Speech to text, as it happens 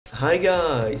Hi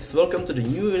guys, welcome to the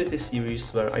new Unity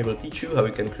series where I will teach you how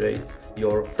you can create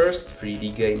your first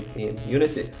 3D game in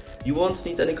Unity. You won't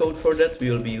need any code for that, we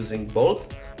will be using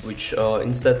Bolt, which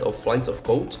instead of lines of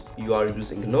code, you are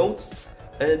using nodes,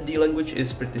 and the language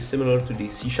is pretty similar to the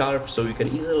C#, so you can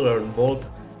easily learn Bolt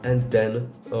and then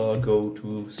go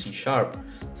to C#.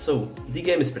 So the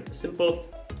game is pretty simple.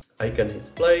 I can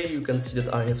hit play, you can see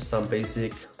that I have some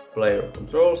basic player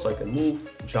controls, so I can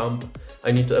move, jump.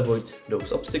 I need to avoid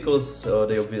those obstacles,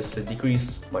 they obviously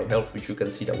decrease my health, which you can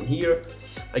see down here.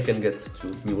 I can get to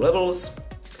new levels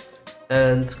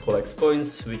and collect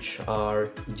coins, which are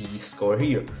the score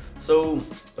here. So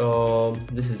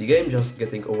this is the game, just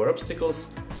getting over obstacles,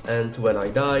 and when I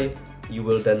die, you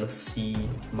will then see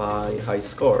my high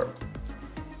score.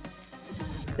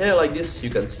 Yeah, like this, you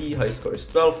can see high score is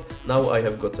 12, now I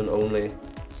have gotten only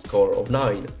score of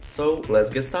 9. So let's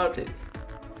get started.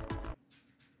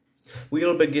 We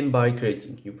will begin by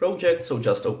creating new project, so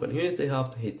just open Unity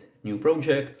Hub, hit new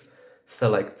project,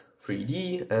 select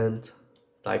 3D and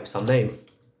type some name.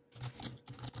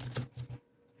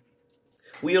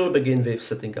 We will begin with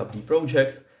setting up the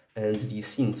project and the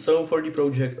scene. So for the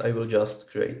project I will just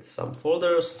create some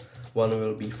folders. One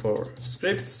will be for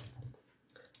scripts,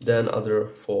 then other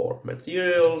for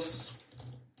materials,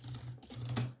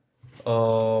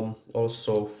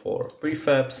 also for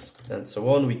prefabs and so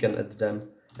on. We can add them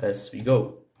as we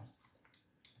go.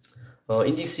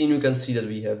 In this scene you can see that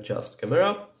we have just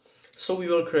camera, so we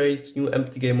will create new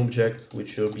empty game object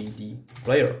which will be the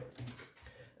player,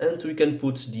 and we can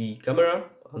put the camera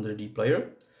under the player.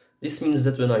 This means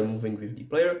that when I'm moving with the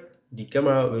player, the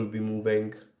camera will be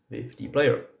moving with the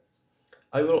player.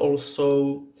 I will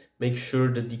also make sure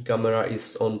that the camera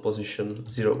is on position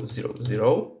 0, 0,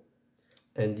 0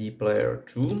 and the player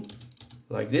 2,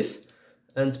 like this,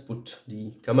 and put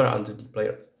the camera under the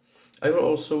player. I will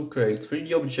also create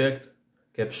 3D object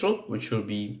capsule, which will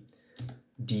be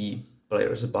the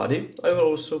player's body. I will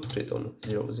also put it on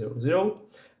 0, 0, 0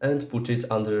 and put it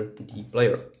under the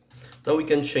player. Now we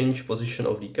can change position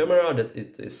of the camera, that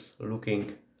it is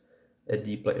looking at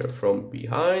the player from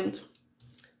behind.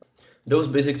 Those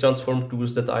basic transform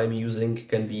tools that I'm using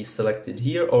can be selected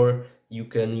here, or you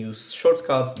can use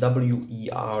shortcuts W, E,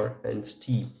 R and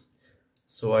T.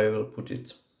 So I will put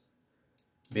it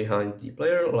behind the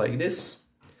player like this,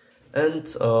 and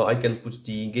I can put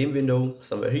the game window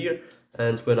somewhere here,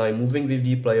 and when I'm moving with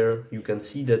the player you can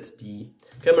see that the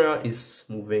camera is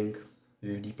moving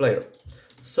with the player.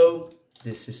 So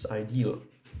this is ideal.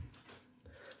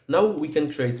 Now we can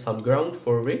create some ground,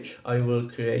 for which I will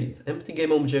create empty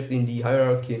game object in the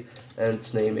hierarchy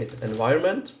and name it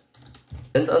environment.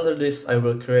 And under this I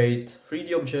will create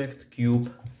 3D object,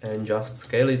 cube, and just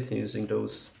scale it using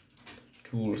those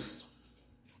tools.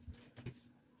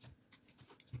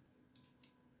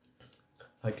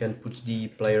 I can put the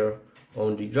player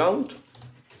on the ground,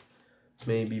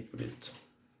 maybe put it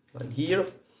like here.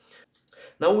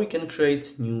 Now we can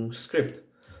create new script.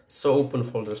 So open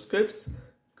folder scripts,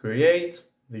 create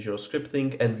visual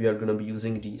scripting, and we are going to be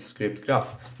using the script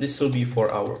graph. This will be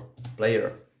for our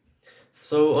player.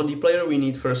 So on the player we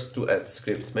need first to add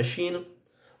script machine,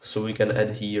 so we can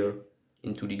add here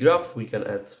into the graph, we can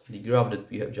add the graph that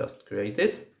we have just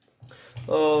created.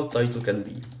 Title can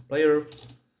be player,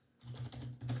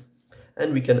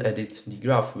 and we can edit the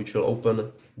graph, which will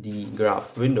open the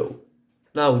graph window.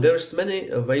 Now there's many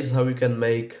ways how you can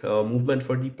make movement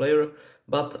for the player,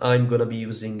 but I'm gonna be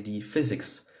using the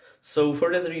physics. So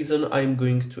for that reason I'm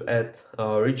going to add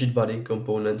a rigid body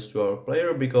component to our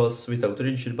player, because without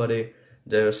rigid body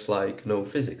there's like no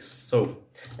physics. So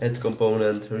add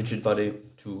component rigid body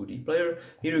to the player.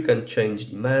 Here you can change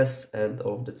the mass and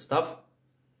all of that stuff.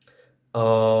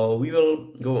 We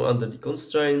will go under the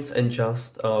constraints and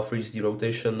just freeze the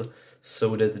rotation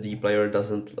so that the player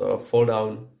doesn't fall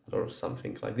down or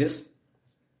something like this.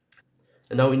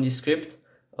 And now in the script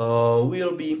we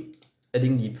will be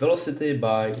adding the velocity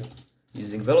by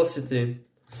using velocity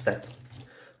set.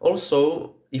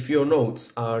 Also, if your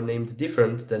nodes are named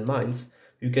different than mine,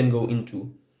 you can go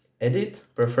into edit,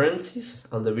 preferences,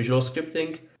 under visual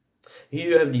scripting. Here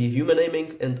you have the human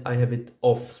naming and I have it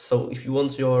off, so if you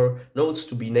want your nodes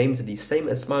to be named the same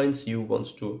as mine, you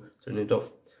want to turn it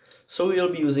off. So we will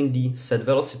be using the set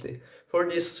velocity. For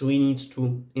this we need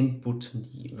to input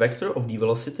the vector of the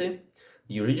velocity,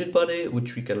 the rigid body,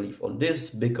 which we can leave on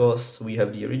this because we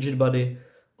have the rigid body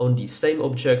on the same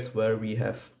object where we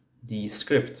have the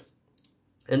script,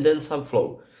 and then some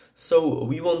flow. So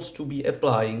we want to be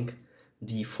applying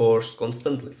the force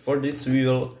constantly. For this we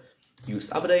will use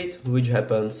update, which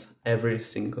happens every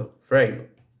single frame.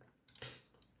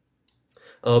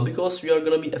 Because we are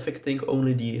going to be affecting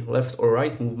only the left or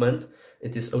right movement,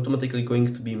 it is automatically going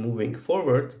to be moving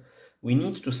forward. We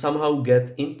need to somehow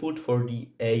get input for the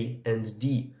A and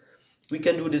D. We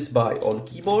can do this by on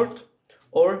keyboard,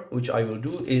 or which I will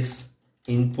do is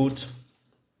input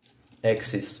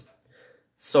axis.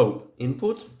 So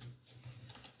input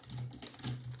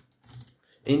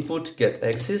get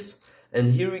axis,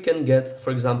 and here we can get,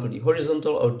 for example, the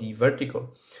horizontal or the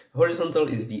vertical. Horizontal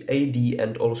is the AD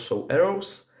and also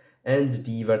arrows, and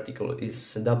the vertical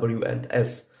is W and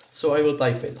S. So I will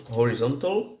type in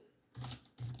horizontal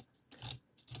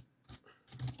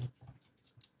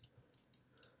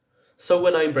So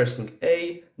when I'm pressing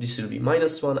A, this will be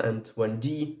 -1, and when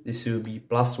D, this will be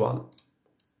 +1.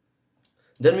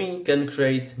 Then we can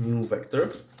create new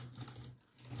vector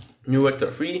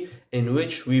 3, in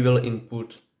which we will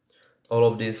input all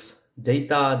of this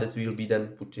data that we will be then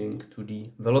putting to the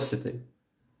velocity.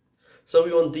 So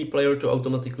we want the player to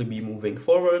automatically be moving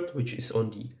forward, which is on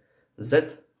the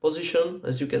Z position,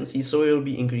 as you can see. So we will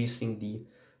be increasing the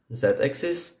Z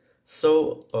axis.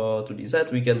 So to the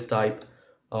Z we can type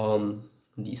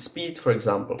the speed, for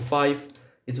example 5.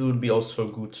 It would be also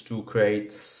good to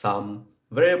create some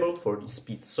variable for the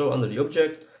speed. So under the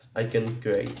object I can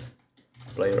create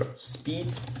player speed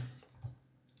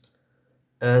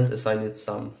and assign it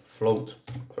some float,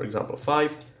 for example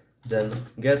 5, then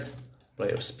get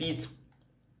player speed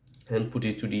and put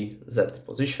it to the Z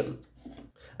position.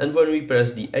 And when we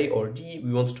press the A or D,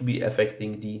 we want to be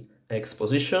affecting the X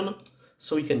position,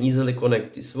 so we can easily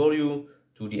connect this value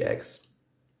to the X.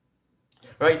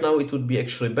 Right now it would be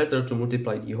actually better to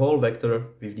multiply the whole vector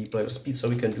with the player speed, so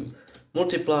we can do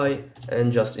multiply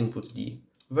and just input the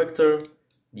vector,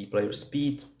 the player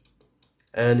speed,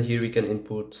 and here we can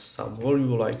input some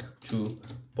value like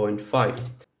 2.5.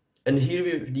 And here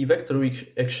with the vector we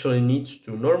actually need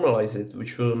to normalize it,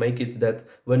 which will make it that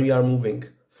when we are moving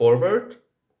forward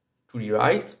to the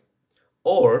right,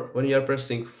 or when you are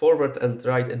pressing forward and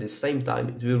right at the same time,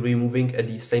 it will be moving at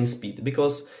the same speed.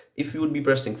 Because if you would be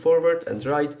pressing forward and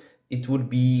right, it would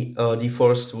be the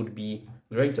force would be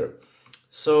greater.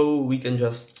 So we can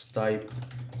just type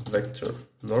vector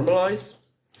normalize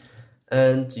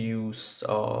and use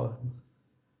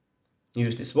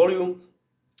this value.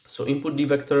 So input the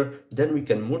vector, then we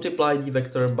can multiply the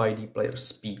vector by the player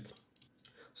speed.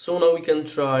 So now we can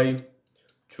try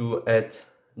to add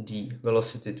the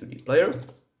velocity to the player.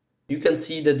 You can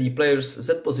see that the player's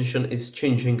Z position is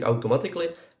changing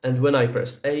automatically, and when I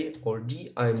press A or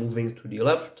D, I'm moving to the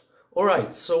left or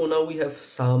right. So now we have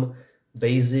some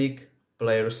basic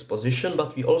player's position,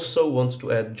 but we also want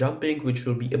to add jumping, which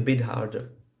will be a bit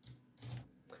harder.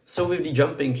 So with the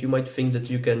jumping, you might think that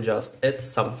you can just add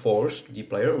some force to the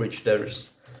player, which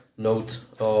there's note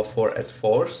for add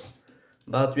force.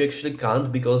 But we actually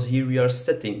can't, because here we are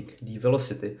setting the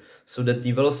velocity so that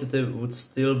the velocity would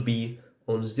still be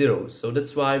on 0. So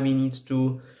that's why we need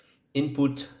to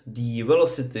input the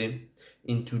velocity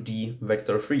into the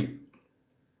vector 3.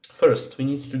 First, we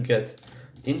need to get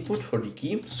input for the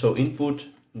key. So input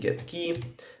get key,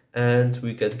 and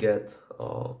we can get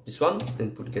this one,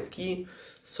 input get key.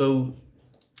 So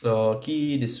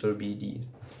key, this will be the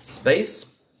space,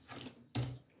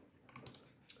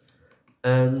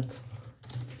 and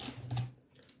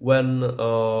when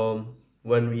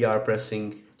we are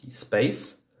pressing the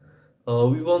space,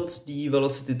 we want the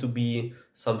velocity to be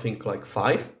something like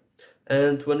 5,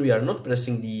 and when we are not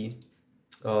pressing the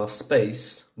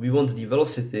space, we want the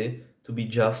velocity to be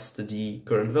just the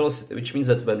current velocity, which means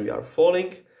that when we are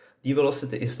falling, the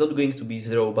velocity is not going to be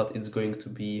 0, but it's going to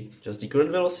be just the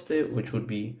current velocity, which would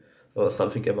be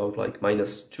something about like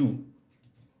 -2.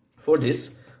 For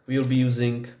this, we will be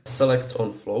using select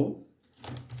on flow.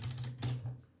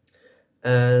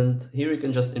 And here you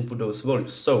can just input those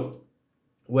values. So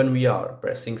when we are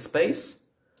pressing space,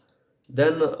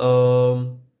 then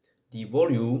the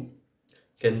value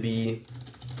can be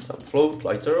some float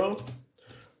literal,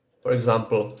 for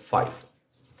example 5.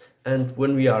 And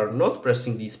when we are not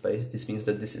pressing the space, this means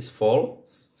that this is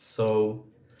false, so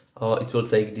it will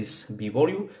take this B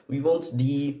value. We want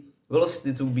the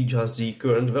velocity to be just the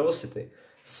current velocity,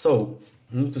 so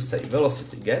we need to say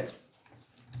velocity get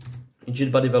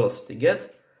rigid body velocity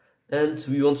get, and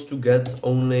we want to get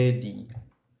only the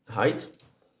height,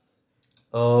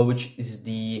 which is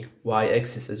the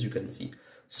y-axis, as you can see.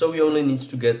 So we only need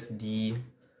to get the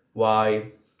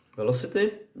y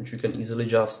velocity, which you can easily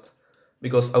just,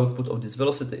 because output of this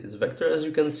velocity is vector, as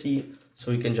you can see,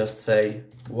 so we can just say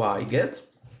y get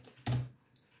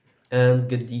and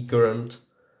get the current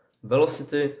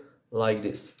velocity like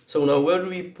this. So now where do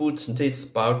we put this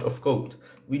part of code?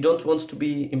 We don't want to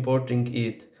be importing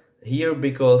it here,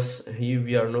 because here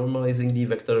we are normalizing the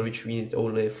vector which we need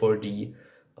only for the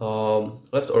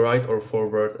left or right or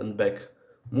forward and back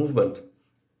movement.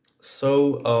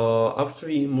 So after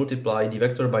we multiply the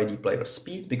vector by the player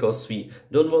speed, because we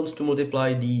don't want to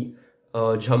multiply the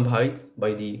jump height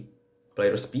by the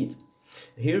player speed,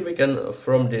 here we can,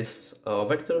 from this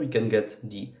vector, we can get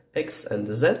the x and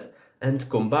z and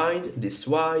combine this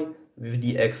y with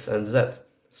the x and z.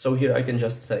 So here I can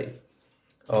just say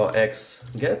x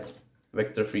get,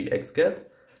 vector 3 x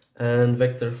get, and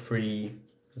vector 3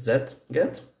 z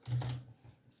get.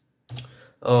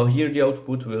 Here the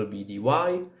output will be the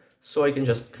y, so I can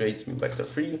just create new vector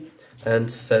 3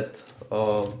 and set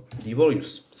the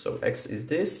values. So x is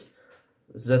this,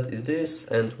 z is this,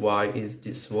 and y is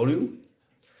this volume.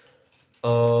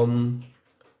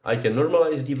 I can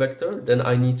normalize the vector, then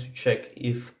I need to check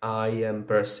if I am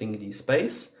pressing the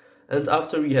space, and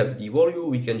after we have the value,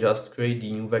 we can just create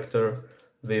the new vector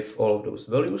with all of those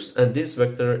values, and this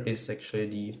vector is actually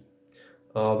the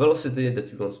velocity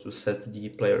that we want to set the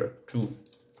player to,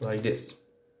 like this.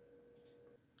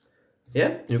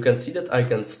 Yeah, you can see that I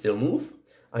can still move.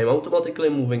 I'm automatically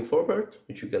moving forward,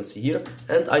 which you can see here,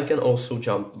 and I can also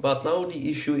jump. But now the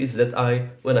issue is that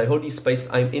when I hold the space,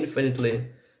 I'm infinitely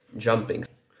jumping.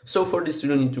 So for this,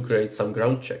 we'll need to create some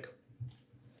ground check.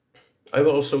 I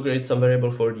will also create some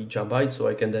variable for the jump height, so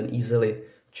I can then easily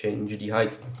change the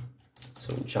height.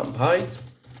 So jump height,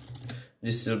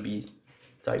 this will be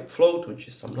type float, which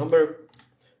is some number,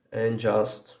 and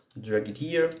just drag it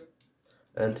here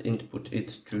and input it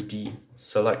to the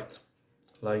select,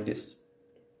 like this.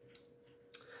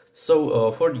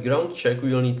 So for the ground check,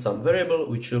 we will need some variable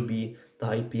which will be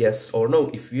type yes or no,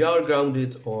 if we are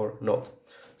grounded or not.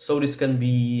 So this can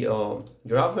be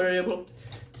graph variable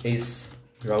is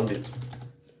grounded,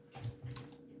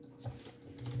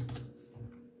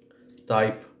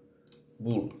 type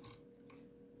bool.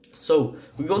 So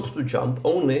we want to jump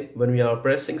only when we are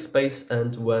pressing space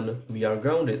and when we are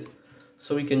grounded.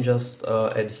 So we can just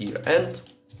add here and.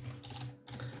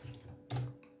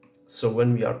 So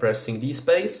when we are pressing the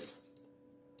space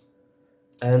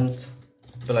and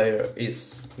player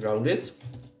is grounded,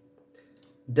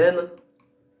 then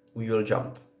we will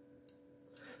jump.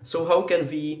 So how can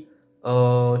we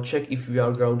check if we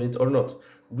are grounded or not?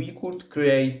 We could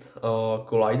create a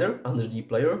collider under the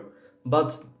player,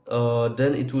 but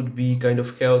then it would be kind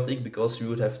of chaotic because we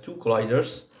would have two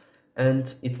colliders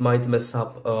and it might mess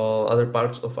up other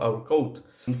parts of our code.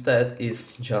 Instead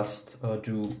is just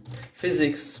do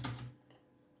physics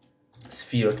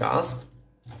sphere cast,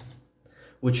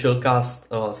 which will cast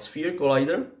a sphere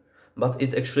collider, but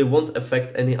it actually won't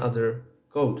affect any other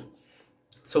code.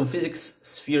 So physics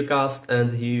sphere cast,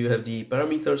 and here you have the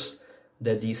parameters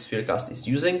that the sphere cast is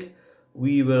using.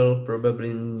 We will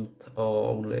probably need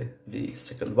only the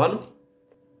second one.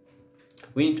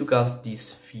 We need to cast the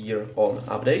sphere on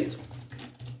update,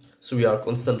 so we are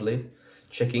constantly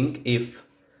checking if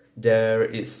there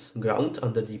is ground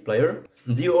under the player.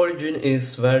 The origin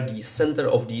is where the center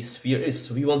of the sphere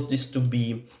is. We want this to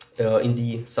be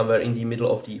somewhere in the middle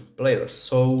of the player.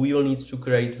 So we will need to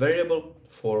create variable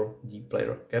for the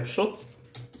player capsule.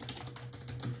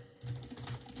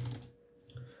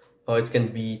 It can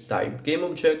be type game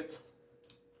object.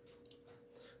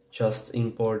 Just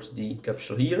import the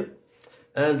capsule here,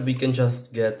 and we can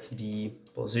just get the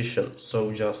position.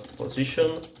 So just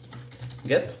position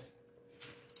get,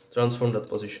 transform that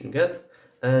position get,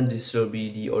 and this will be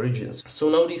the origins. So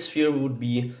now this sphere would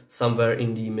be somewhere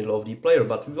in the middle of the player,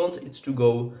 but we want it to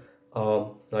go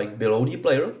like below the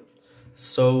player.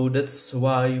 So that's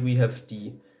why we have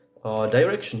the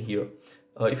direction here.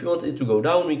 If we want it to go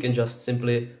down, we can just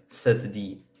simply set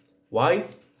the y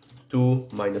to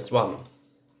 -1.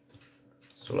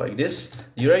 So like this.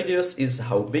 The radius is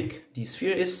how big the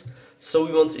sphere is. So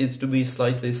we want it to be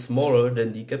slightly smaller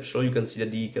than the capsule. You can see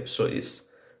that the capsule is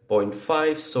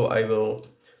 0.5, so I will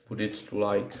put it to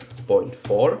like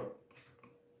 0.4.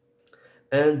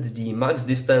 And the max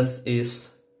distance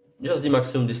is just the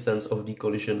maximum distance of the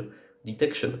collision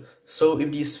detection. So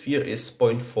if the sphere is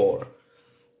 0.4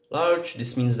 large,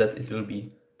 this means that it will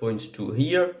be 0.2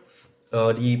 here.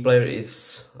 The player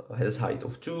has height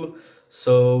of 2,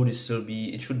 so it should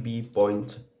be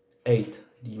 0.8.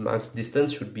 The max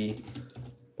distance should be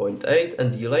 0.8,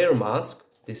 and the layer mask,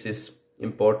 this is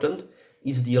important,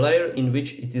 is the layer in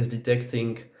which it is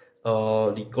detecting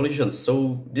the collisions.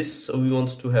 So we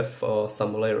want to have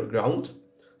some layer ground,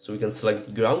 so we can select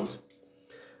the ground.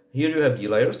 Here you have the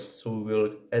layers, so we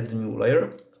will add a new layer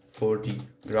for the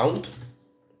ground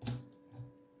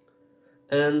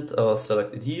and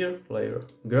select it here, layer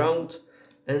ground,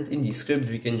 and in the script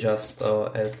we can just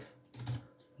add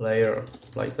layer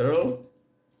literal,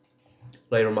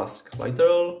 layer mask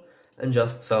literal, and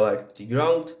just select the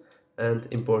ground and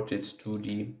import it to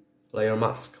the layer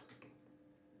mask.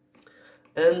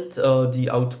 And the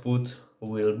output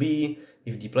will be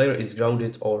if the player is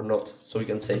grounded or not. So we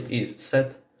can say if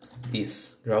set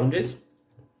is grounded,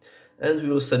 and we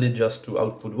will set it just to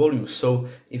output value. So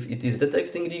if it is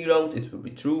detecting the ground, it will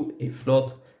be true. If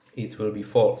not, it will be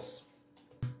false.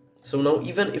 So now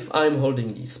even if I'm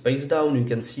holding the space down, you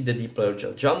can see that the player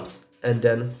just jumps and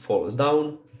then falls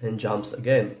down and jumps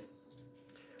again.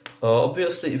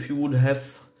 Obviously, if you would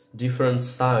have different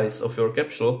size of your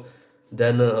capsule,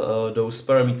 then those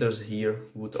parameters here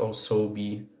would also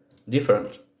be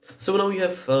different. So now you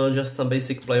have just some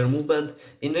basic player movement.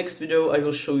 In next video I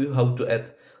will show you how to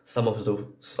add some of those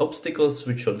obstacles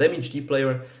which will damage the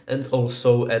player, and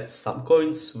also add some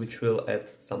coins which will add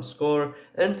some score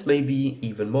and maybe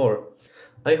even more.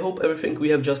 I hope everything we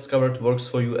have just covered works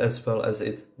for you as well as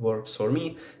it works for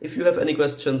me. If you have any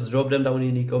questions, drop them down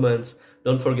in the comments.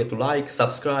 Don't forget to like,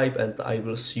 subscribe, and I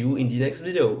will see you in the next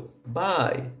video.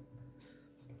 Bye!